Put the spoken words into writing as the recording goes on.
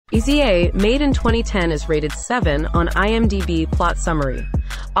Easy A, made in 2010, is rated 7 on IMDb. Plot summary.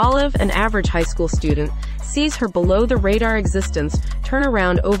 Olive, an average high school student, sees her below-the-radar existence turn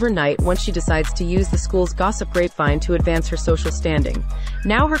around overnight once she decides to use the school's gossip grapevine to advance her social standing.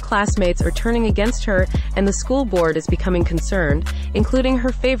 Now her classmates are turning against her, and the school board is becoming concerned, including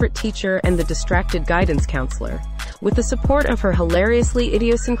her favorite teacher and the distracted guidance counselor. With the support of her hilariously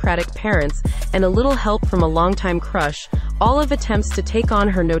idiosyncratic parents and a little help from a longtime crush, Olive attempts to take on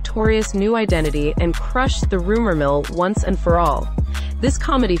her notorious new identity and crush the rumor mill once and for all. This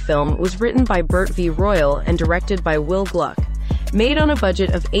comedy film was written by Burt V. Royal and directed by Will Gluck. Made on a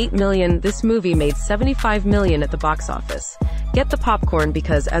budget of $8 million, this movie made $75 million at the box office. Get the popcorn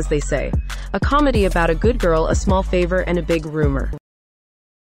because, as they say, a comedy about a good girl, a small favor, and a big rumor.